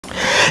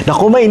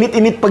Naku,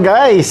 mainit-init pa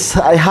guys!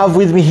 I have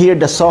with me here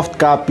the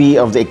soft copy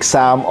of the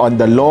exam on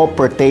the law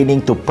pertaining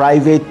to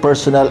private,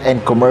 personal,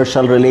 and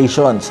commercial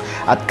relations.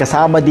 At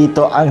kasama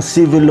dito ang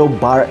civil law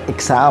bar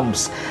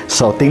exams.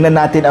 So, tingnan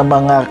natin ang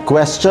mga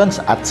questions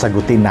at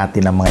sagutin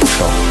natin ang mga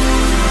ito.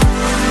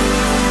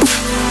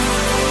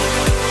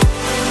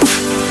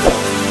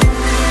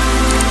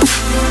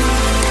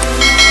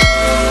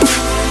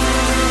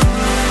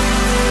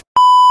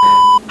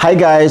 Hi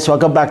guys,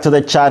 welcome back to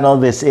the channel.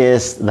 This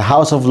is the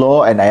House of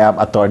Law and I am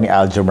Attorney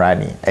Al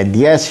Jumrani. And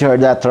yes, you heard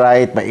that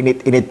right,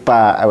 mainit-init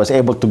pa. I was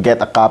able to get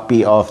a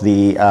copy of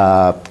the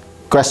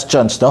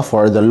questions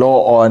for the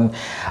law on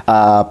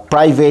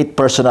private,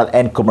 personal,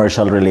 and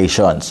commercial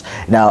relations.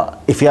 Now,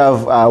 if you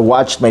have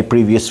watched my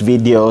previous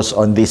videos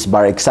on these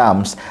bar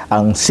exams,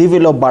 ang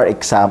civil law bar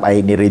exam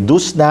ay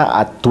ni-reduce na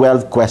at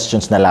 12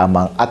 questions na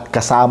lamang at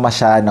kasama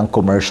siya ng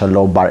commercial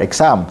law bar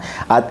exam.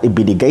 At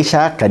ibinigay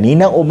siya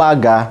kaninang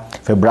umaga,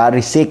 February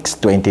 6,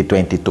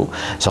 2022.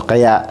 So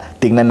kaya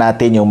tingnan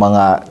natin yung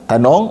mga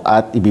tanong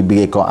at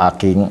ibibigay ko ang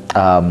aking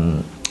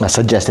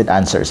suggested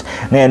answers.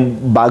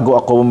 Ngayon, bago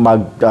ako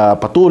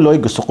magpatuloy,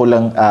 gusto ko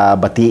lang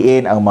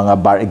batiin ang mga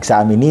bar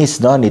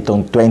examinees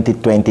nitong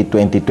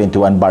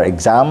 2020-2021 bar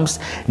exams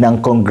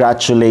ng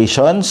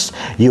congratulations.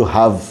 You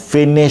have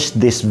finished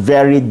this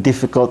very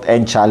difficult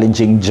and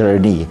challenging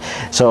journey.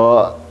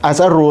 So, as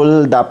a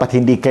rule, dapat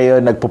hindi kayo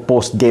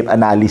nagpo-post game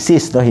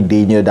analysis,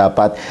 Hindi nyo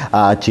dapat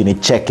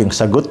chine-check yung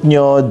sagot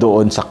nyo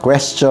doon sa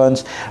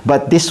questions.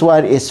 But this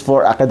one is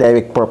for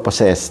academic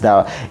purposes.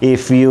 Now,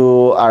 if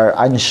you are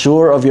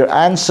unsure of your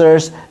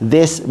answers,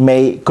 this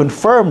may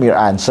confirm your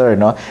answer,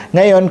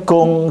 Ngayon,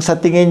 kung sa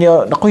tingin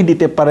nyo, naku, hindi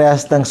tayo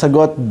parehas ng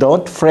sagot,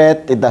 don't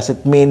fret. It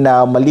doesn't mean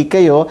na mali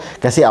kayo.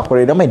 Kasi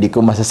ako rin naman, hindi ko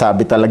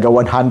masasabi talaga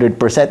 100%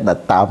 na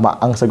tama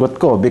ang sagot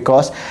ko.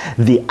 Because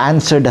the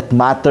answer that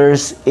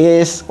matters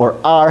is or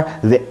are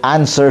the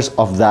answers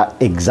of the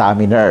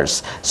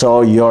examiners.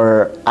 So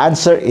your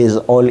answer is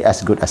only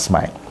as good as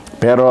mine.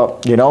 Pero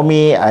you know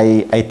me,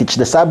 I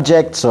teach the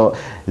subject, so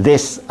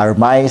these are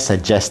my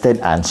suggested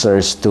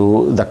answers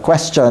to the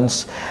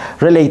questions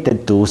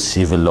related to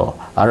civil law.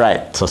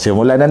 Alright, so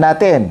simulan na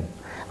natin.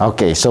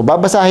 Okay, so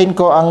babasahin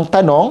ko ang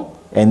tanong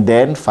and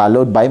then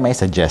followed by my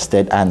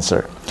suggested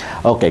answer.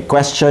 Okay,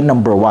 question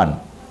number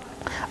 1.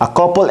 A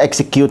couple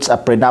executes a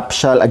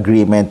prenuptial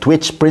agreement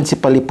which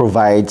principally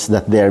provides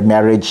that their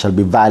marriage shall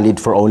be valid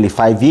for only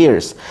 5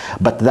 years,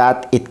 but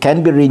that it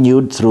can be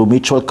renewed through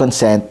mutual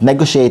consent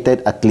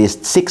negotiated at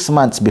least 6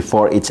 months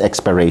before its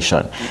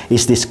expiration.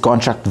 Is this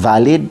contract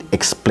valid?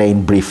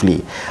 Explain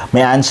briefly.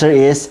 My answer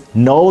is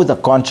no, the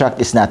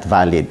contract is not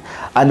valid.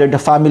 Under the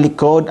family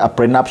code, a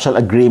prenuptial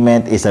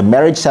agreement is a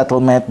marriage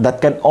settlement that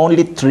can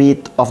only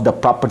treat of the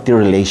property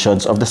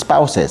relations of the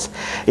spouses.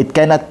 It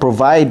cannot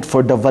provide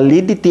for the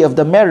validity of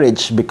the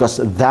marriage because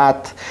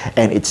that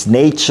and its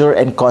nature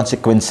and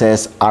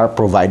consequences are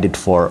provided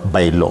for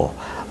by law.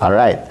 All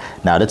right,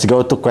 now let's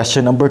go to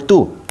question number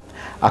 2.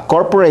 A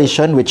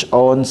corporation which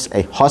owns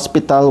a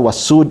hospital was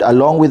sued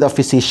along with a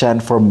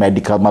physician for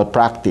medical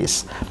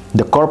malpractice.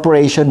 The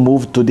corporation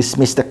moved to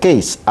dismiss the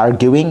case,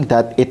 arguing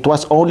that it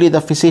was only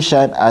the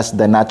physician as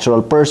the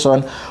natural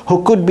person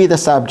who could be the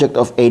subject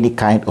of any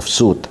kind of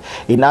suit.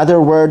 In other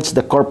words,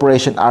 the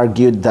corporation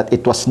argued that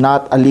it was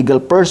not a legal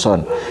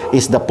person.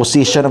 Is the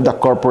position of the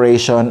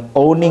corporation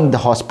owning the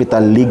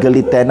hospital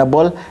legally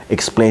tenable?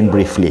 Explain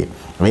briefly.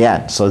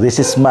 Ayan. So this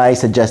is my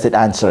suggested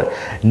answer.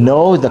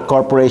 No, the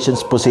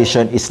corporation's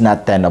position is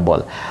not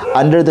tenable.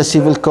 Under the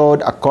Civil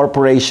Code, a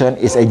corporation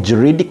is a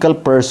juridical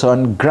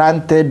person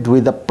granted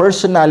with a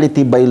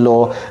personality by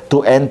law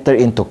to enter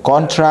into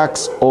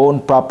contracts,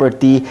 own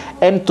property,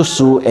 and to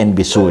sue and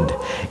be sued.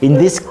 In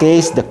this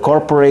case, the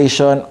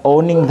corporation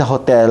owning the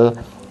hotel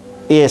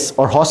is,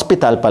 or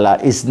hospital pala,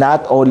 is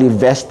not only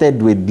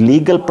vested with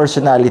legal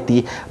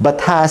personality but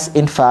has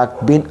in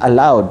fact been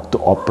allowed to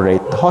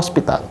operate the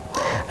hospital.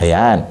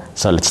 Ayan.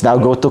 So let's now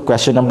go to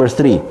question number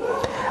 3.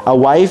 A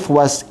wife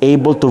was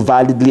able to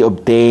validly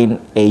obtain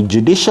a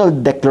judicial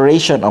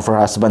declaration of her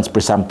husband's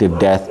presumptive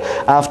death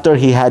after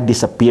he had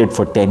disappeared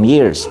for 10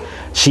 years.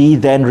 She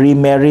then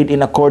remarried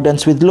in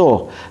accordance with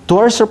law. To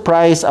her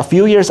surprise, a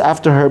few years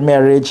after her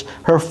marriage,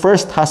 her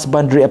first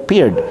husband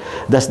reappeared.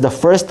 Does the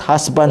first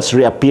husband's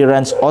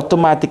reappearance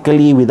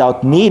automatically,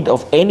 without need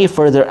of any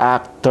further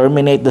act,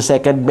 terminate the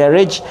second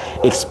marriage?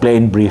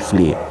 Explain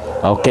briefly.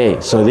 Okay,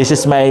 so this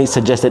is my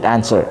suggested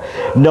answer.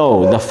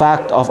 No, the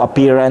fact of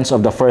appearance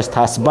of the first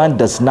husband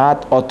does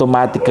not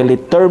automatically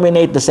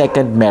terminate the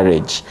second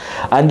marriage.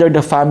 Under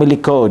the family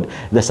code,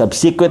 the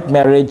subsequent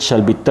marriage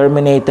shall be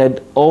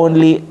terminated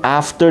only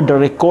after the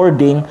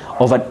recording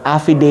of an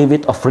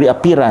affidavit of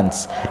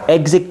reappearance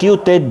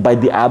executed by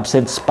the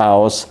absent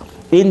spouse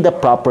in the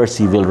proper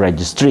civil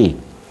registry.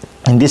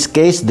 In this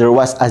case, there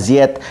was as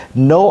yet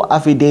no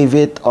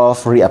affidavit of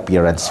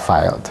reappearance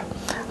filed.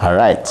 All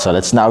right, so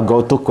let's now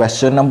go to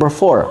question number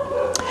 4.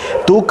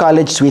 Two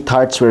college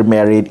sweethearts were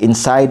married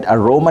inside a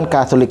Roman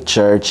Catholic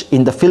church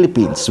in the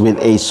Philippines with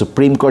a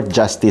Supreme Court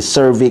justice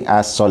serving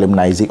as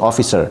solemnizing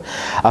officer.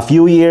 A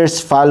few years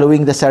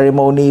following the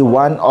ceremony,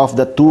 one of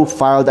the two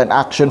filed an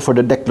action for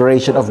the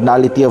declaration of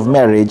nullity of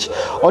marriage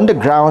on the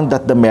ground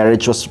that the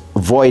marriage was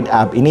void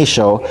ab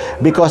initio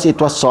because it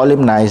was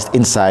solemnized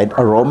inside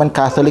a Roman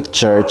Catholic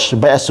church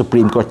by a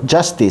Supreme Court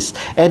justice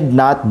and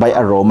not by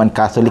a Roman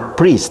Catholic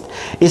priest.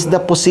 Is the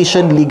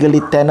position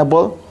legally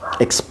tenable?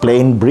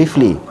 Explain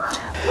briefly.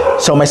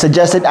 So my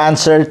suggested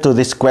answer to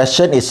this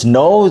question is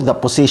no, the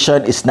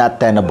position is not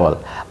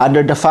tenable.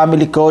 Under the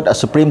Family Code, a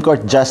Supreme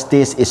Court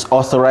justice is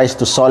authorized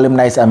to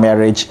solemnize a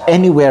marriage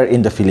anywhere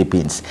in the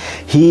Philippines.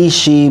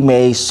 She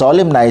may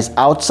solemnize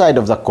outside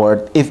of the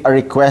court if a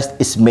request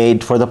is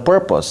made for the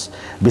purpose.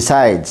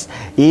 Besides,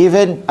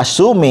 even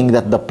assuming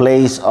that the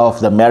place of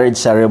the marriage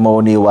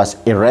ceremony was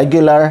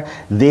irregular,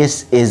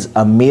 this is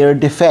a mere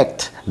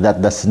defect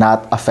that does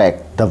not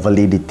affect the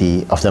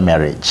validity of the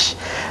marriage.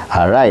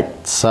 All right,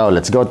 so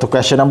let's go to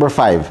question number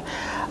 5.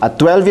 A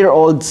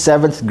 12-year-old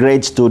 7th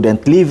grade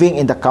student living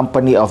in the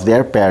company of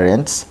their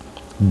parents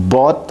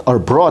bought or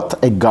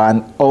brought a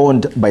gun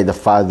owned by the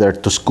father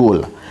to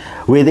school.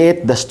 With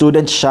it, the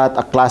student shot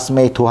a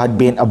classmate who had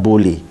been a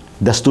bully.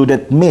 The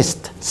student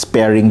missed,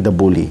 sparing the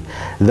bully.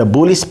 The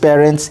bully's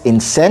parents,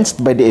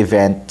 incensed by the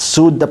event,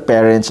 sued the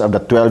parents of the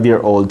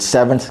 12-year-old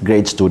 7th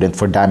grade student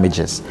for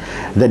damages.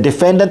 The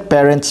defendant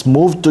parents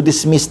moved to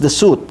dismiss the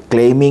suit,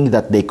 claiming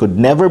that they could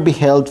never be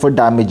held for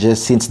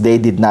damages since they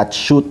did not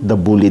shoot the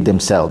bully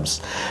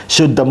themselves.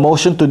 Should the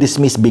motion to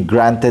dismiss be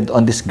granted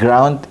on this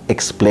ground?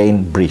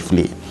 Explain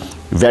briefly.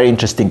 Very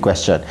interesting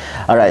question.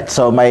 All right,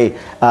 so my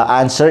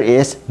answer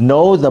is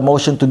no, the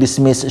motion to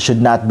dismiss should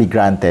not be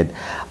granted.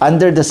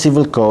 Under the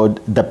Civil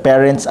Code, the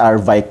parents are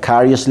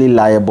vicariously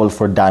liable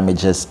for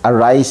damages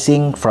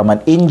arising from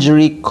an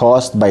injury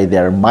caused by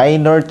their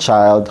minor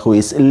child who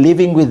is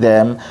living with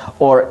them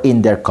or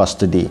in their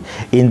custody.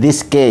 In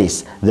this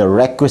case, the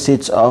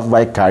requisites of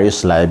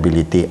vicarious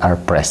liability are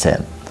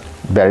present.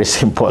 Very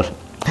simple.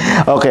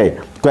 Okay,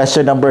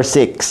 question number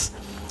 6.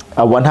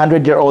 A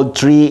 100-year-old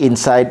tree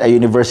inside a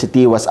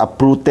university was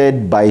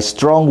uprooted by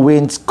strong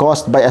winds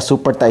caused by a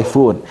super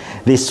typhoon.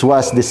 This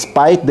was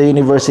despite the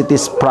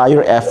university's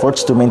prior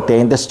efforts to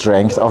maintain the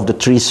strength of the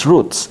tree's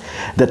roots.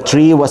 The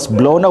tree was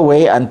blown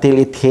away until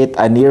it hit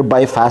a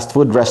nearby fast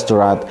food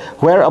restaurant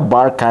where a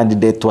bar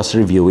candidate was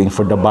reviewing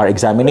for the bar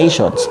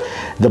examinations.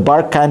 The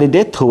bar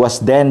candidate, who was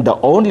then the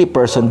only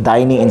person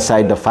dining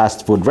inside the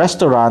fast food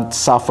restaurant,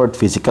 suffered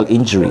physical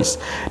injuries.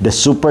 The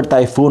super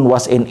typhoon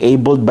was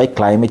enabled by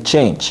climate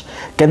change.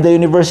 Can the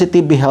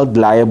university be held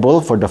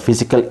liable for the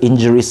physical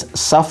injuries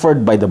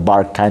suffered by the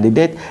bar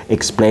candidate?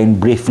 Explain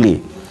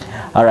briefly.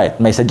 All right,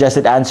 my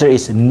suggested answer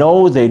is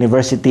no, the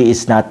university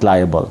is not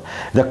liable.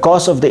 The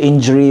cause of the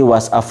injury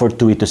was a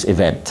fortuitous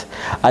event.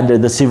 Under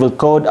the Civil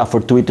Code, a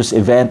fortuitous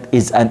event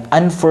is an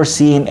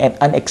unforeseen and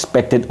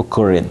unexpected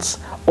occurrence,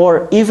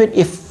 or even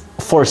if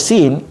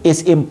foreseen,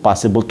 is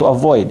impossible to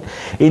avoid.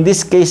 In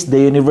this case, the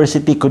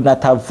university could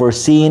not have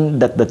foreseen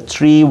that the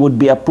tree would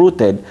be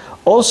uprooted.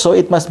 Also,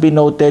 it must be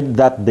noted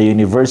that the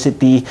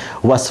university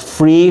was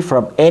free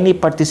from any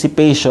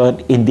participation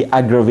in the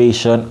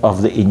aggravation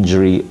of the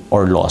injury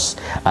or loss,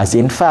 as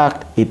in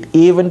fact, it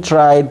even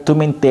tried to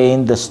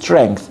maintain the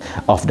strength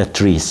of the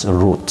tree's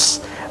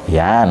roots.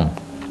 Yan.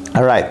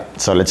 All right,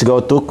 so let's go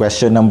to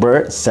question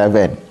number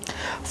 7.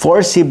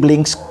 4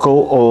 siblings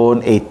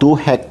co-own a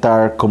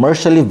 2-hectare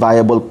commercially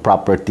viable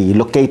property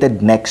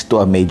located next to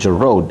a major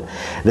road.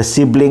 The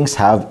siblings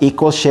have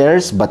equal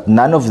shares, but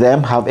none of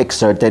them have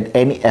exerted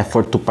any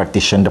effort to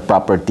partition the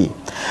property.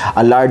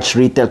 A large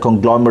retail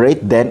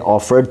conglomerate then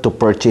offered to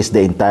purchase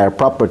the entire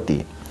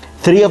property.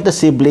 3 of the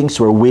siblings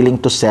were willing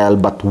to sell,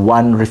 but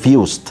 1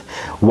 refused,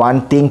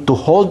 wanting to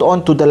hold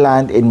on to the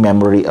land in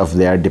memory of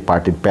their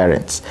departed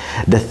parents.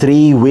 The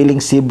 3 willing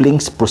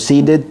siblings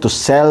proceeded to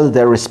sell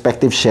their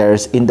respective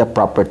shares in the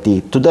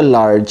property to the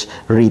large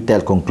retail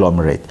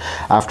conglomerate.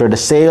 After the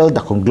sale, the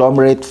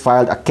conglomerate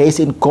filed a case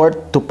in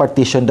court to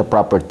partition the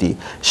property.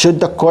 Should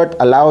the court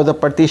allow the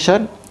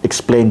partition?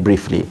 Explain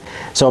briefly.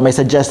 So my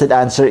suggested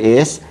answer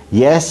is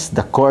yes,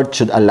 the court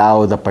should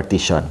allow the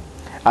partition.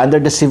 Under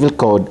the Civil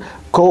Code,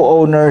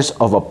 co-owners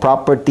of a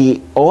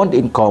property owned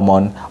in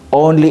common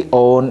only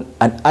own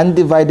an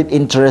undivided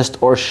interest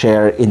or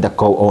share in the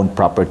co-owned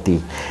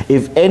property.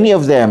 If any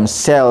of them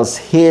sells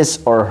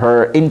his or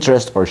her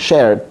interest or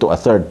share to a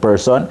third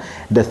person,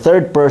 the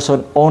third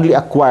person only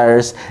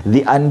acquires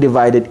the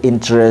undivided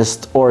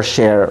interest or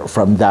share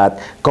from that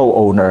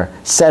co-owner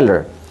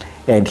seller,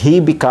 and he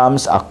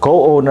becomes a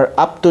co-owner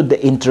up to the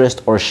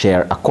interest or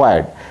share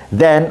acquired.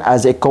 Then,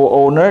 as a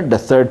co-owner, the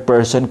third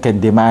person can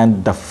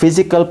demand the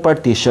physical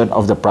partition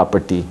of the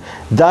property.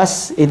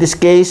 Thus, in this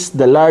case,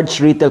 the large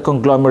retail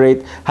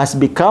conglomerate has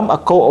become a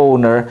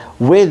co-owner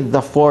with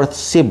the 4th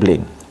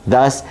sibling.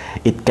 Thus,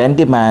 it can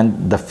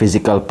demand the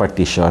physical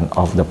partition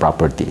of the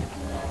property.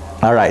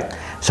 All right,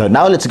 so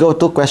now let's go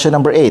to question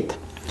number 8.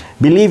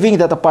 Believing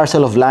that a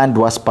parcel of land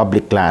was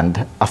public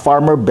land, a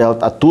farmer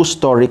built a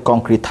two-story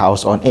concrete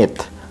house on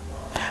it.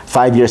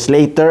 5 years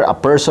later, a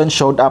person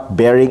showed up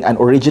bearing an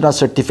original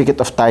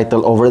certificate of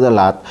title over the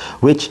lot,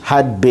 which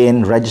had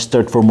been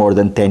registered for more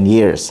than 10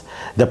 years.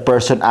 The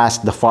person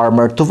asked the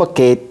farmer to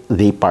vacate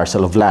the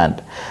parcel of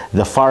land.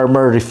 The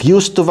farmer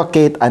refused to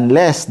vacate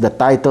unless the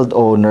titled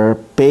owner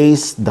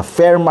pays the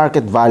fair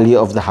market value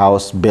of the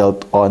house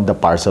built on the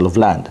parcel of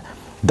land.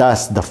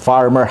 Does the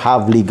farmer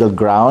have legal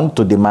ground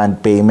to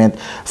demand payment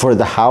for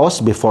the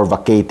house before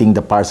vacating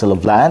the parcel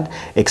of land?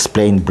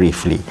 Explain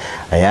briefly.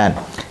 Ayan.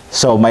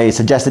 So my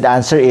suggested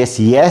answer is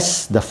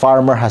yes, the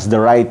farmer has the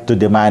right to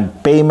demand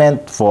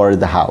payment for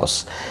the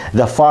house.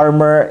 The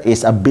farmer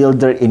is a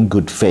builder in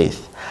good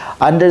faith.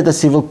 Under the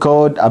Civil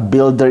Code, a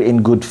builder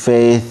in good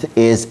faith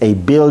is a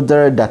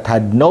builder that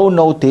had no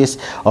notice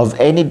of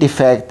any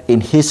defect in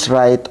his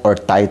right or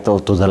title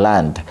to the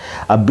land.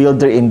 A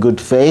builder in good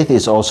faith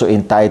is also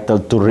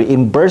entitled to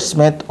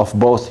reimbursement of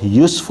both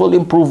useful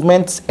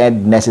improvements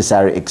and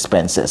necessary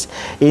expenses.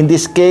 In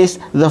this case,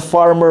 the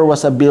farmer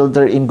was a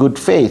builder in good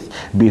faith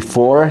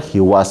before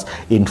he was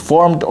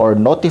informed or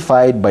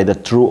notified by the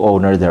true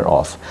owner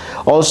thereof.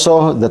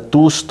 Also, the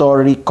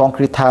two-story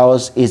concrete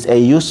house is a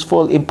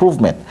useful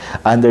improvement.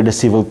 Under the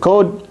Civil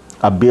Code,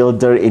 a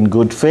builder in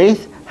good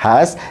faith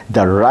has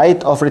the right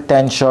of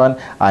retention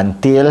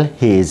until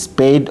he is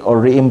paid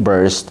or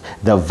reimbursed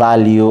the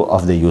value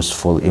of the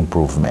useful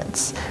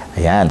improvements.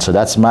 Ayan, so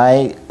that's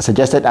my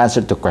suggested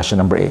answer to question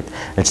number 8.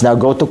 Let's now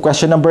go to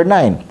question number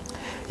 9.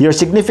 Your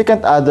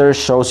significant other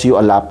shows you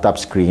a laptop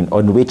screen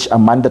on which a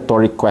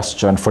mandatory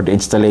question for the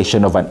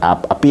installation of an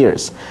app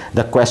appears.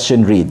 The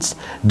question reads,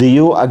 do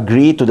you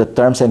agree to the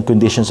terms and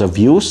conditions of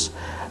use?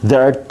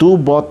 There are two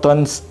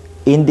buttons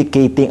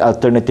indicating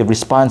alternative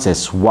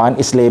responses. One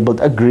is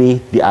labeled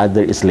agree, the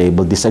other is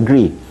labeled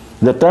disagree.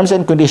 The terms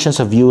and conditions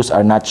of use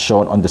are not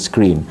shown on the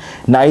screen.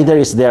 Neither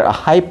is there a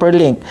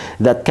hyperlink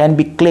that can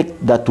be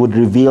clicked that would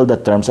reveal the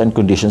terms and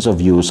conditions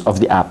of use of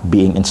the app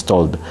being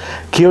installed.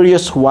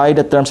 Curious why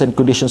the terms and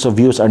conditions of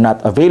use are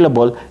not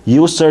available,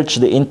 you search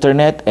the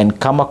internet and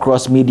come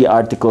across media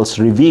articles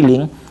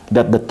revealing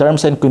that the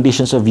terms and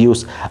conditions of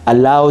use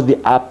allow the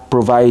app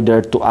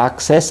provider to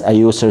access a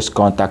user's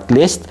contact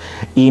list,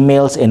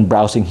 emails, and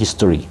browsing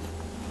history.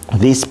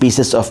 These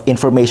pieces of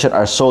information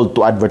are sold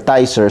to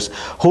advertisers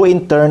who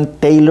in turn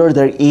tailor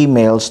their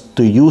emails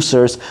to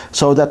users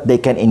so that they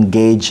can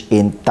engage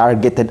in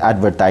targeted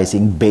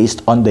advertising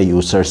based on the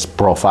user's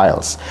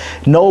profiles.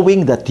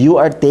 Knowing that you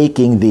are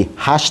taking the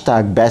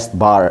hashtag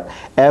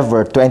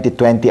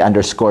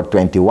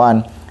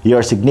bestbarever2020_21,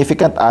 your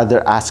significant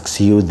other asks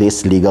you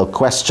this legal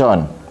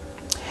question.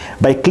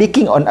 By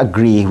clicking on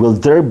agree, will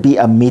there be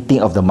a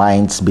meeting of the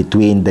minds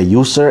between the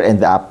user and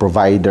the app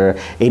provider,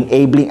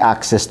 enabling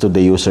access to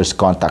the user's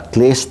contact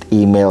list,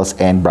 emails,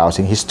 and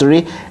browsing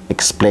history?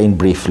 Explain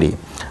briefly.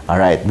 All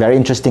right, very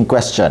interesting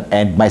question.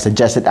 And my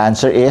suggested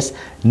answer is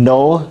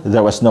no,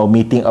 there was no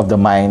meeting of the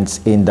minds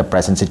in the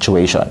present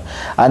situation.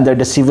 Under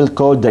the Civil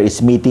Code, there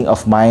is meeting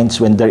of minds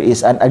when there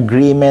is an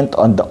agreement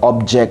on the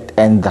object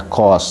and the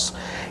cause.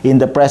 In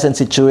the present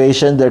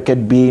situation, there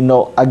can be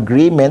no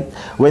agreement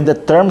when the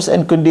terms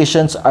and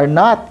conditions are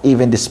not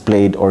even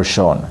displayed or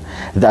shown.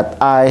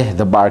 That I,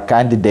 the bar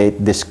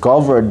candidate,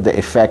 discovered the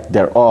effect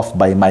thereof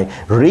by my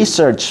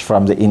research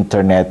from the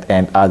internet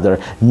and other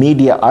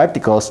media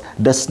articles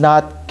does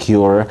not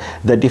cure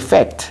the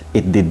defect.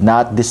 It did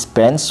not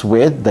dispense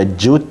with the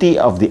duty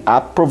of the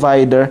app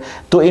provider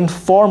to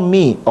inform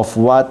me of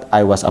what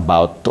I was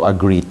about to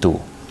agree to.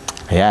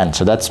 Ayan,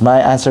 so that's my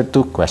answer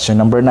to question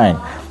number 9.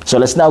 So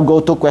let's now go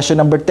to question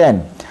number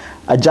 10.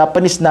 A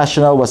Japanese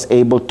national was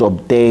able to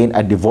obtain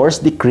a divorce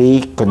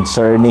decree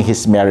concerning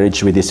his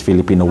marriage with his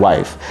Filipino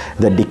wife.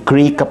 The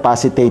decree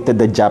capacitated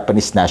the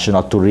Japanese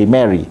national to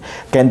remarry.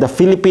 Can the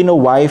Filipino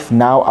wife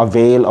now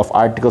avail of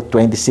Article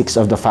 26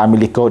 of the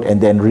Family Code and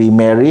then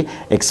remarry?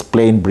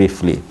 Explain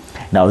briefly.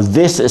 Now,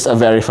 this is a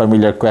very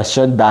familiar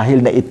question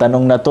dahil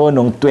naitanong na to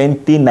nung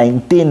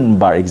 2019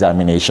 bar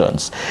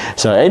examinations.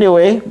 So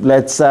anyway,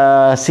 let's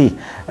see.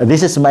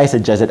 This is my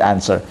suggested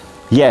answer.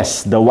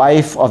 Yes, the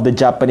wife of the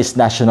Japanese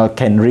national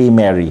can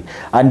remarry.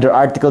 Under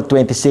Article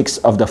 26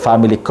 of the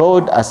Family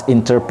Code, as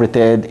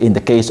interpreted in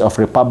the case of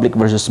Republic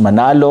versus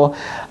Manalo,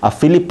 a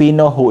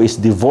Filipino who is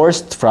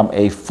divorced from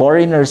a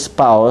foreigner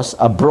spouse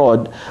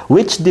abroad,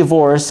 which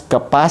divorce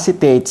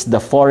capacitates the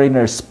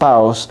foreigner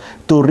spouse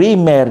to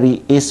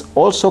remarry, is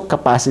also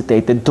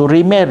capacitated to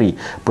remarry,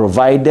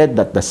 provided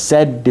that the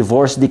said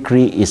divorce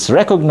decree is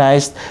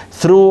recognized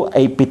through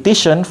a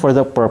petition for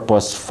the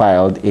purpose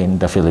filed in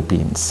the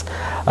Philippines.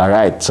 All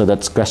right, so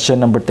that's question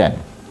number 10.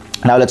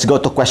 Now let's go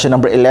to question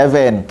number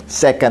 11,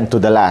 second to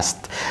the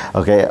last,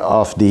 okay,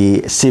 of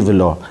the civil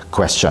law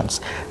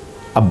questions.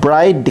 A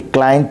bride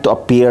declined to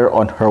appear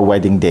on her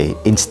wedding day.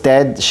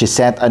 Instead, she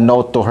sent a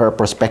note to her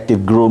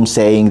prospective groom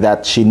saying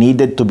that she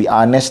needed to be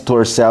honest to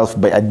herself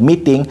by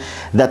admitting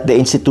that the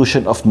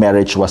institution of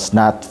marriage was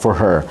not for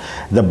her.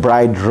 The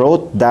bride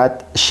wrote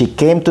that she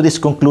came to this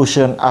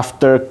conclusion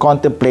after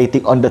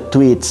contemplating on the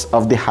tweets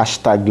of the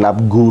hashtag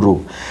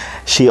 #LoveGuru.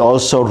 She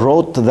also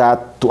wrote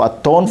that to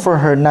atone for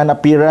her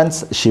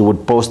non-appearance, she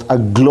would post a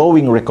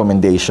glowing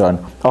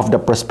recommendation of the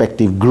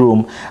prospective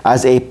groom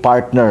as a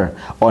partner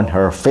on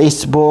her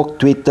Facebook,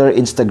 Twitter,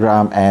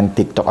 Instagram, and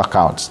TikTok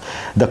accounts.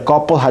 The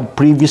couple had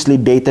previously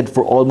dated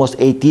for almost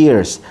 8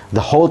 years.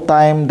 The whole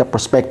time, the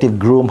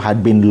prospective groom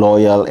had been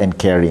loyal and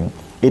caring.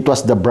 It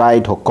was the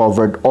bride who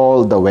covered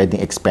all the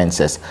wedding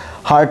expenses.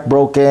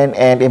 Heartbroken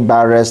and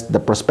embarrassed, the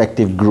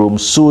prospective groom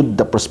sued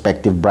the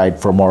prospective bride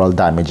for moral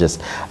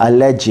damages,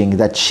 alleging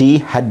that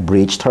she had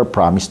breached her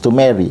promise to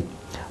marry.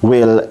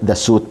 Will the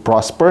suit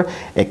prosper?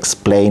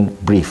 Explain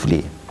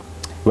briefly.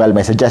 Well,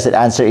 my suggested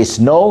answer is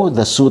no,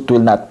 the suit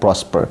will not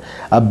prosper.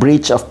 A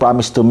breach of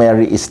promise to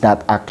marry is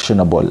not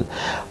actionable.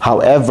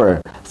 However,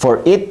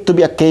 for it to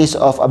be a case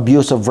of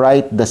abuse of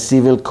right, the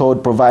civil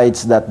code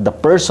provides that the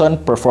person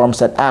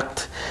performs an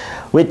act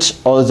which,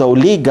 although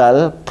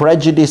legal,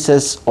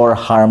 prejudices or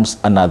harms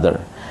another.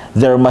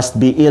 There must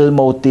be ill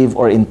motive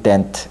or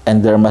intent,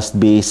 and there must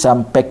be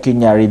some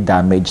pecuniary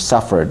damage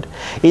suffered.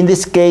 In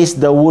this case,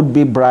 the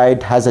would-be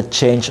bride has a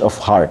change of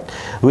heart,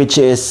 which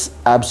is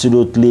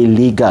absolutely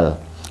legal.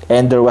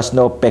 And there was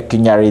no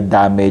pecuniary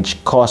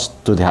damage caused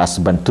to the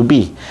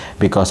husband-to-be,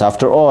 because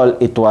after all,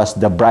 it was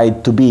the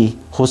bride-to-be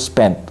who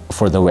spent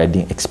for the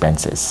wedding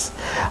expenses.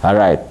 All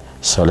right,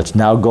 so let's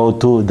now go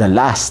to the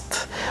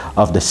last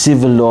of the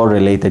civil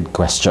law-related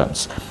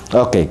questions.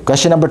 Okay,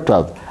 question number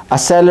 12. A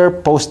seller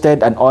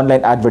posted an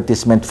online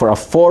advertisement for a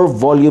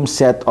 4-volume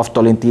set of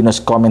Tolentino's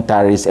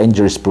commentaries and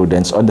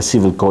jurisprudence on the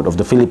Civil Code of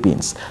the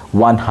Philippines,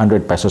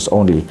 100 pesos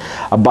only.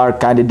 A bar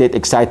candidate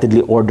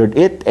excitedly ordered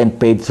it and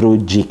paid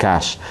through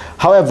GCash.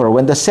 However,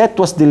 when the set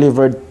was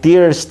delivered,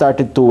 tears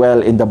started to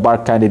well in the bar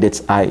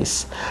candidate's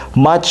eyes.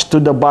 Much to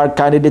the bar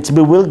candidate's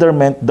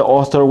bewilderment, the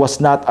author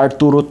was not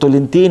Arturo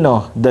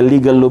Tolentino, the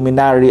legal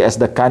luminary as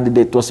the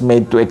candidate was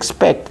made to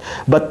expect,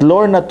 but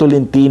Lorna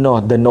Tolentino,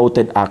 the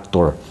noted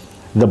actor.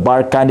 The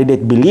bar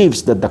candidate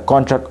believes that the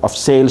contract of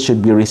sale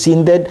should be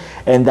rescinded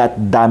and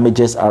that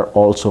damages are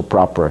also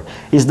proper.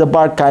 Is the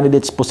bar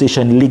candidate's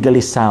position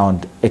legally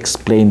sound?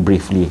 Explain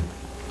briefly.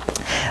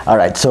 All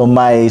right, so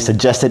my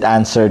suggested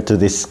answer to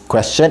this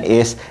question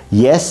is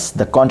yes,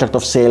 the contract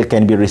of sale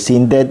can be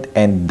rescinded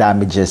and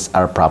damages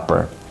are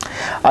proper.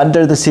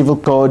 Under the Civil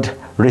Code,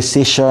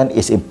 rescission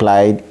is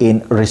implied in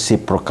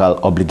reciprocal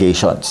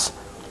obligations.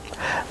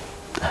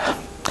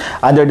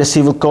 Under the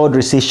Civil Code,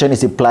 rescission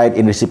is implied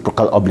in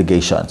reciprocal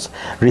obligations.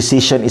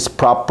 Rescission is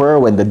proper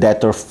when the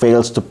debtor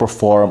fails to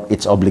perform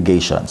its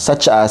obligations,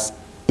 such as,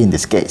 in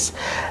this case,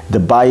 the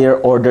buyer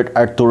ordered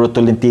Arturo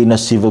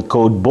Tolentino's Civil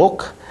Code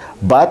book,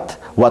 but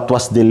what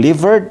was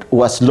delivered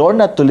was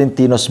Lorna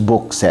Tolentino's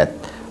book set.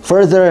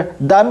 Further,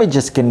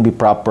 damages can be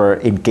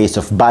proper in case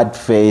of bad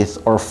faith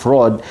or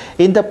fraud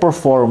in the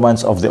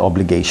performance of the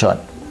obligation.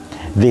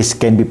 This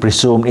can be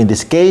presumed in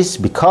this case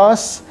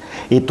because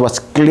it was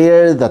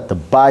clear that the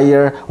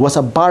buyer was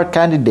a bar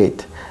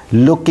candidate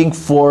looking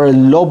for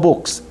law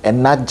books,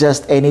 and not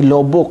just any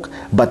law book,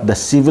 but the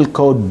Civil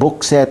Code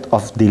book set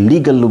of the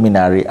legal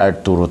luminary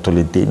Arturo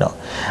Tolentino.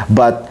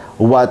 But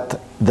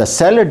what the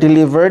seller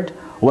delivered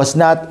was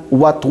not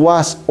what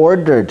was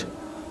ordered.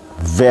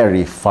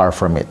 Very far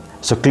from it.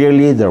 So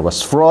clearly there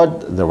was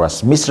fraud, there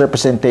was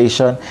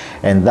misrepresentation,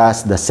 and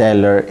thus the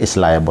seller is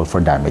liable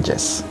for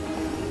damages.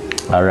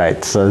 All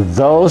right, so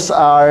those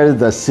are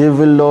the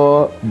civil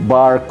law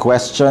bar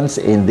questions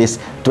in this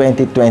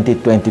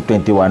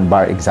 2020-2021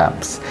 bar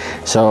exams.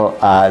 So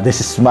this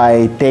is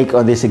my take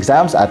on these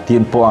exams at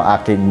yun po ang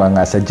aking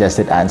mga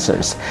suggested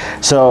answers.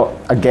 So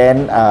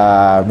again,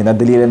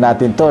 minadali lang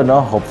natin to,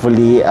 no?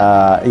 Hopefully,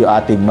 yung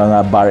ating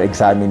mga bar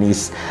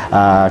examinees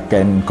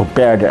can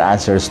compare their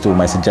answers to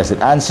my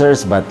suggested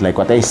answers. But like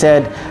what I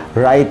said,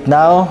 right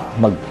now,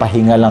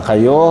 magpahinga lang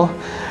kayo.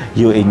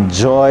 You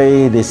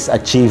enjoy this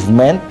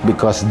achievement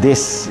because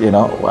this,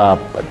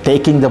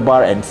 taking the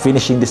bar and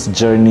finishing this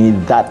journey,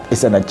 that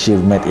is an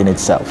achievement in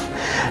itself.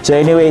 So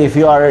anyway, if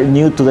you are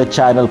new to the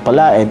channel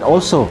pala, and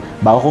also,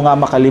 bago ko nga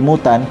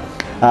makalimutan,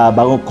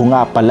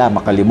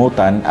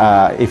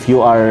 if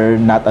you are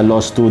not a law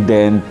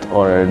student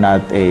or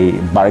not a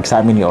bar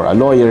examinee or a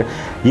lawyer,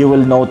 you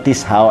will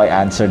notice how I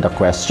answer the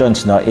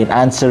questions. No? In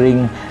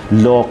answering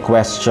law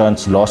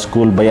questions, law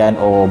school ba yan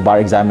o bar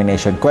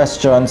examination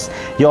questions,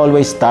 you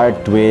always start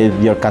with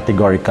your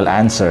categorical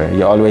answer.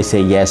 You always say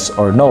yes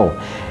or no.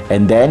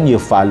 And then you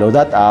follow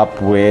that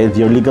up with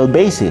your legal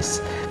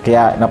basis.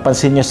 Kaya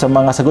napansin nyo sa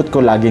mga sagot ko,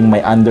 laging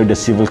may under the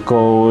civil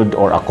code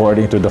or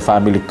according to the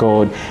family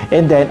code.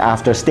 And then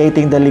after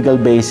stating the legal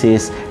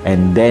basis,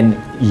 and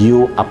then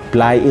you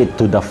apply it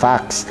to the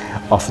facts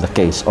of the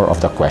case or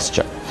of the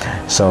question.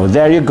 So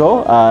there you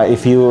go.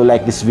 If you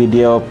like this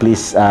video,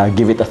 please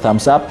give it a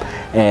thumbs up.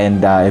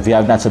 And if you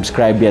have not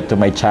subscribed yet to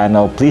my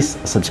channel, please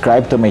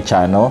subscribe to my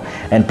channel.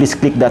 And please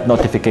click that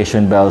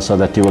notification bell so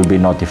that you will be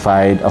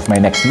notified of my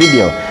next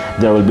video.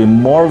 There will be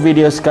more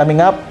videos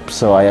coming up.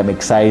 So I am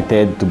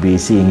excited to be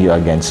seeing you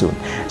again soon.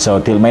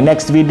 So till my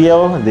next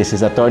video, this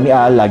is Attorney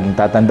Al. Laging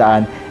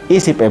tatandaan,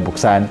 isip e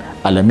buksan,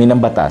 alamin ang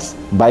batas.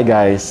 Bye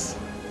guys!